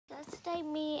Today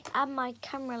me and my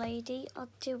camera lady are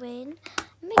doing a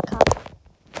makeup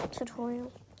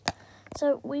tutorial.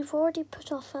 So we've already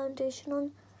put our foundation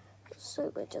on,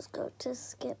 so we're just going to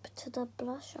skip to the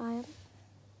blush.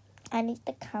 I need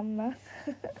the camera.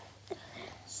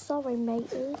 Sorry,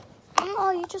 matey.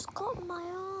 Oh, you just got my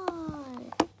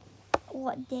eye.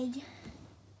 What did?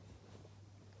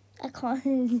 I can't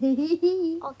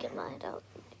see. I'll get mine out.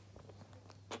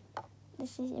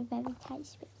 This is a very tight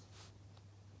space.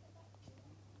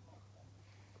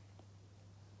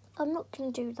 I'm not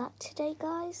going to do that today,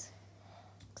 guys,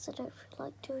 because I don't feel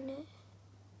like doing it.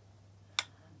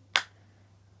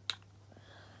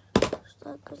 So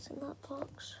that goes in that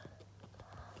box.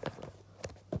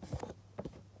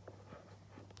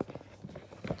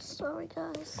 Sorry,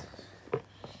 guys. I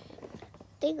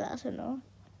think that's enough.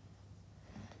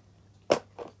 Does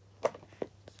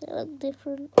it look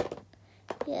different?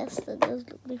 Yes, that does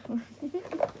look different.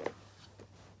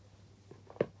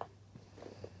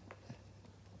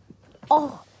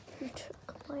 Oh, You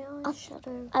took my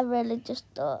eyeshadow. I really just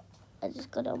thought I just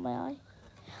got it on my eye.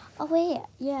 Oh wait,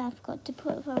 yeah, I forgot to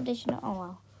put foundation on. Oh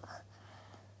wow.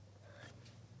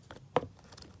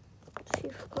 She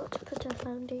forgot to put her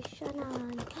foundation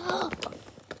on.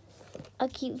 I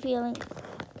keep feeling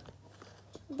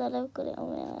that I've got it on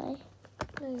my eye.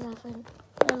 No, you haven't.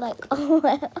 I'm like, oh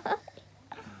my eye.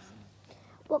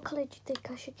 What colour do you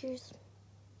think I should use?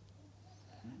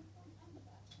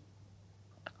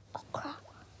 Oh crap.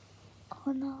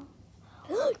 Oh no.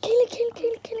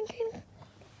 Kayla.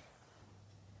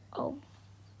 Oh.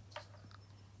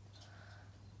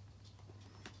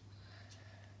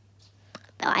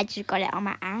 No, I just got it on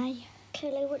my eye.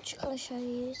 Kayla, which colour should I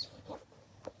use?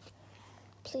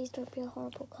 Please don't be a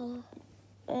horrible colour.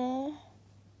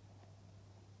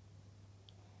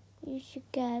 You should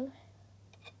go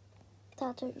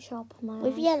That don't show up on my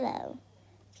with eyes. yellow.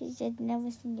 She said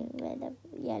never seen you with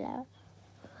yellow.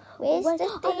 Where's the thing?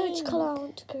 I know which colour I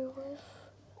want to go with.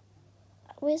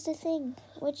 Where's the thing?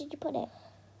 Where did you put it?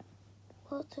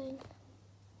 What thing?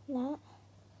 That.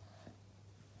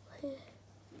 Here.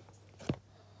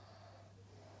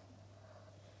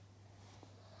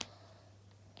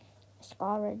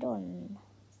 Mascara done.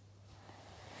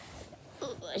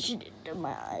 I should have done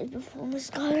my eyes before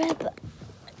mascara, but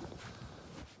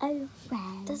oh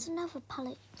well. There's another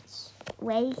palette.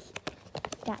 Wait,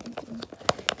 that thing.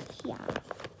 Yeah.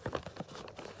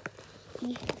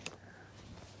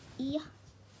 Yeah.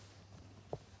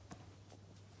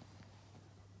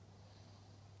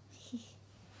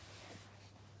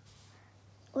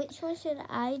 Which one should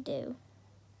I do?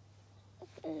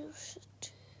 You should do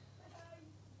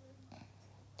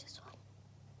this one.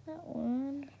 That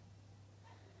one.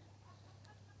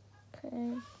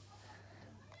 Okay.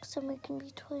 So we can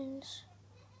be twins.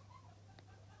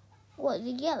 What,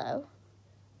 the yellow?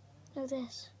 No,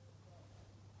 this.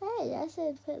 Hey, I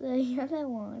said put the yellow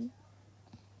one.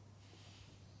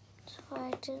 Sorry,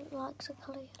 I didn't like the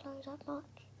colour yellow that much.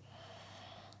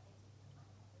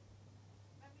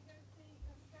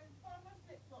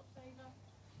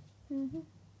 Mhm.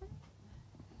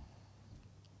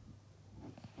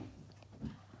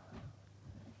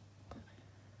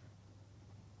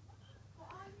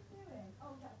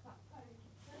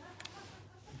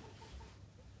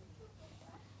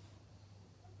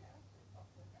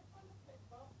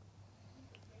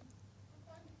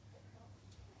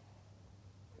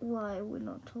 Why are we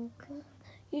not talking?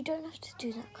 You don't have to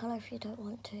do that colour if you don't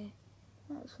want to.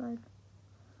 That's fine.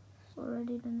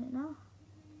 Already done it now.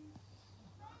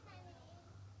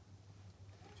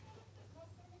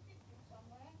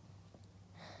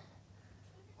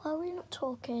 Why are we not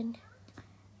talking?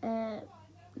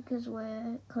 Because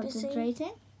we're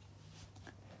concentrating.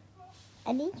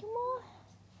 I need you more.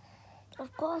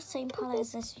 I've got the same palette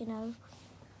as this, you know.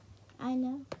 I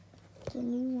know. It's a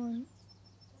new one.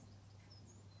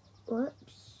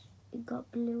 Whoops. It got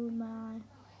blue in my eye.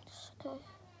 It's okay.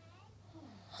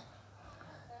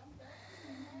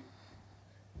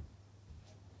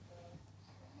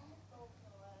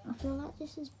 I feel like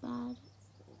this is bad.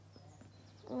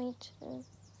 Me too.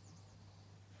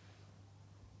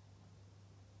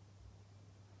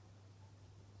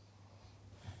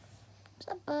 Is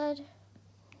that bad?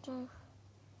 No.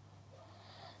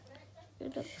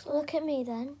 It looks Look at me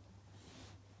then.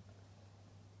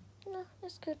 No,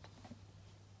 that's good.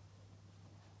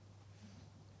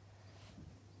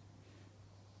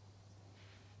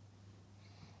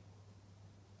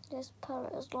 This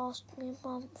palette has lost me a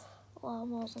month. Well,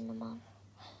 more than a month.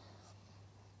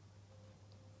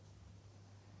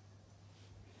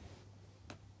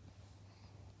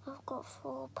 I've got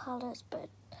 4 palettes, but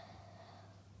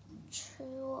two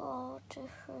are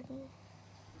different.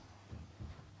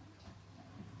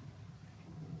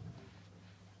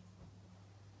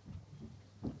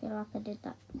 I feel like I did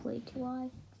that way too high.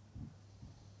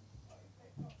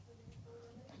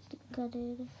 I think I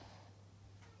did.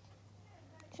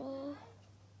 Yeah.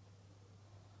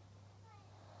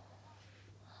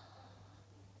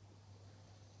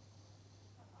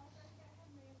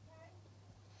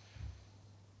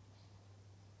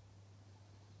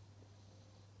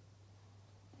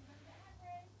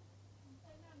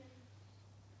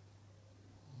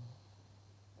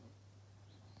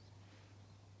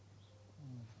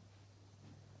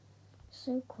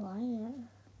 So quiet.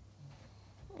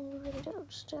 I'm really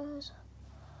upstairs.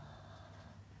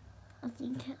 I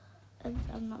think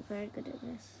I'm not very good at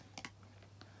this.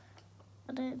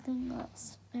 I don't think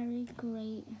that's very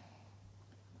great.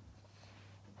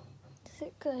 Is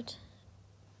it good?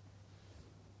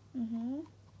 Mhm.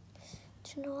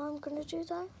 Do you know what I'm gonna do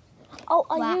though? Oh,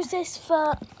 I Wow. use this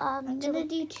for I'm gonna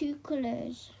do two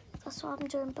colours. That's what I'm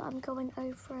doing, but I'm going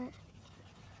over it.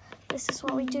 This is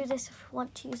what we do this if we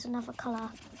want to use another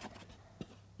colour.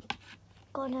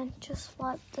 Go on then, just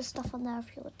wipe the stuff on there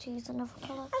if you want to use another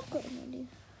colour. I've got an idea.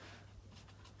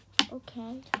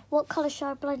 Okay. What colour should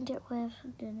I blend it with?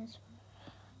 I'm doing this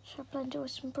Should I blend it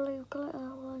with some blue glitter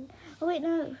one? Oh wait,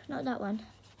 no, not that one.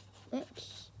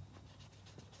 Oops.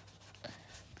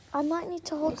 I might need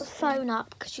to hold the phone up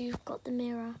because you've got the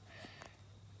mirror.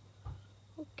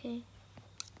 Okay.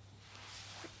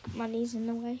 My knee's in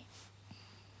the way.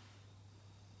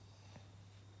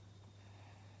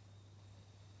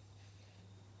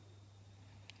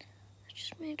 I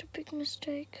just made a big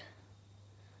mistake.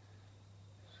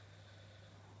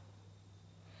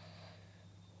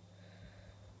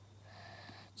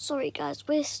 Sorry guys,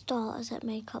 we're starters at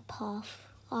Makeup Half,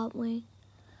 aren't we?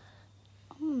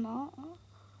 I'm not.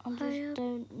 I just I am.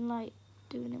 don't like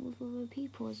doing it with other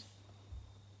people's.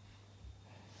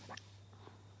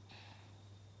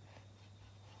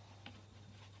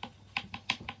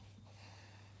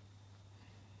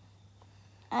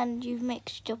 And you've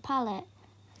mixed your palette.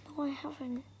 No, I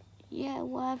haven't. Yeah,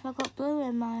 why have I got blue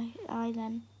in my eye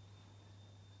then?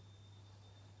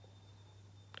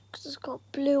 Because it's got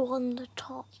blue on the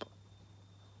top.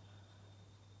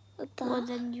 Like that. Well,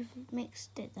 then you've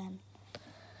mixed it then.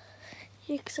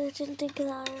 Yeah, because I didn't think of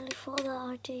that. I only thought of that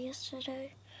idea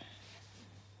yesterday.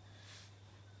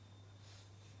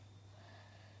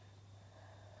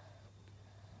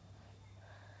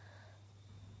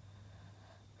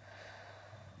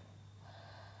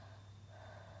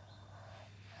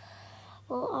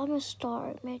 Well, I'm a star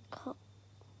at makeup,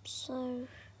 so...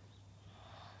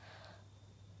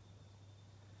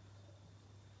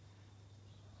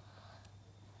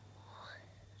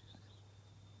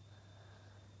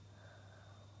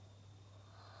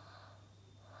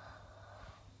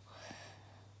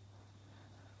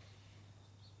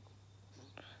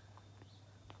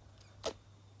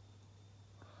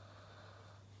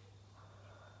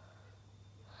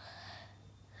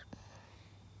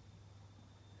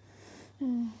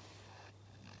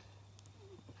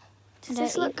 Does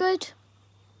this look good?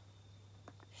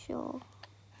 Sure.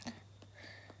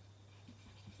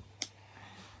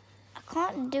 I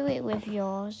can't do it with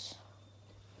yours.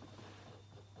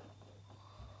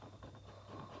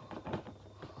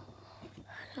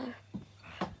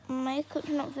 Makeup's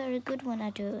not very good when I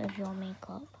do it with your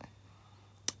makeup.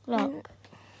 Look.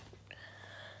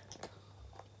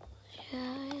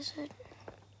 Yeah, is it?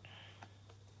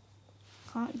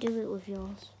 Can't do it with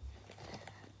yours.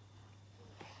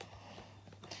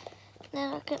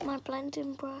 Then I get my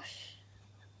blending brush,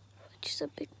 which is a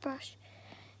big brush,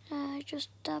 and I just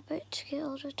dab it to get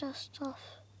all the dust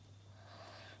off.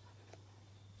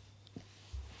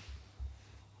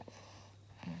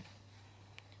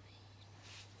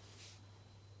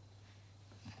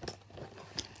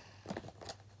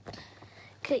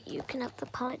 Okay, you can have the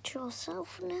palette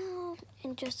yourself now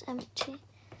and just empty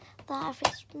that if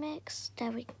it's mixed.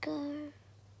 There we go.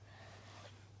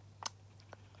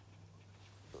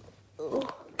 Ooh.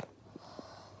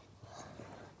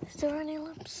 Is there any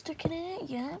lipstick in it?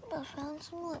 Yep, I found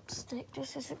some lipstick.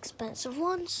 This is an expensive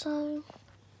one, so...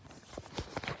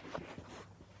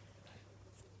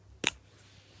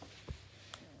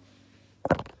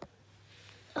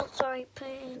 Oh, sorry,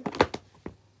 pain.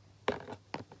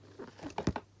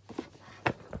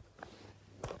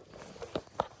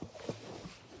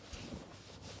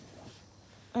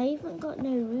 I even got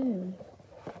no room.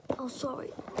 Oh,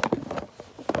 sorry.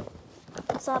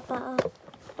 Is that better?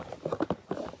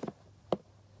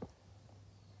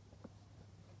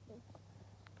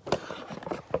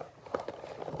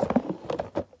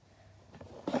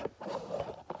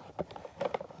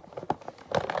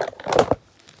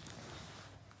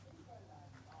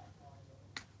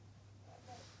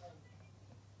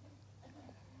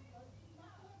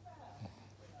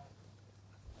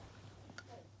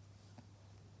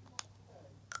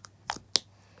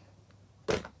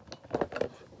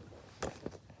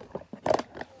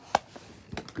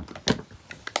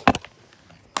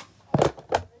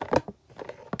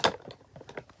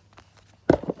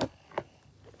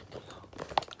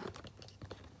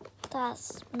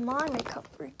 that's my makeup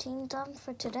routine done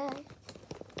for today.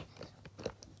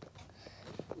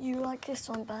 You like this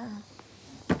one better?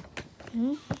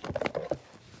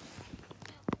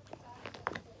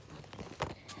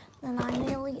 Then I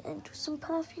nearly into some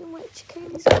perfume, which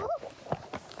Kaylee's got.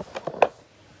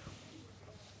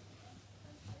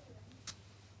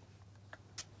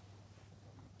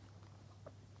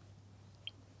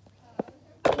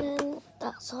 And then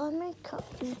that's our makeup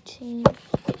routine.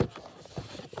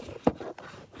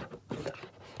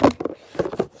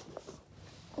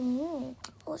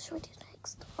 What should we do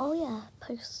next? Oh yeah,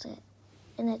 post it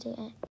and edit it.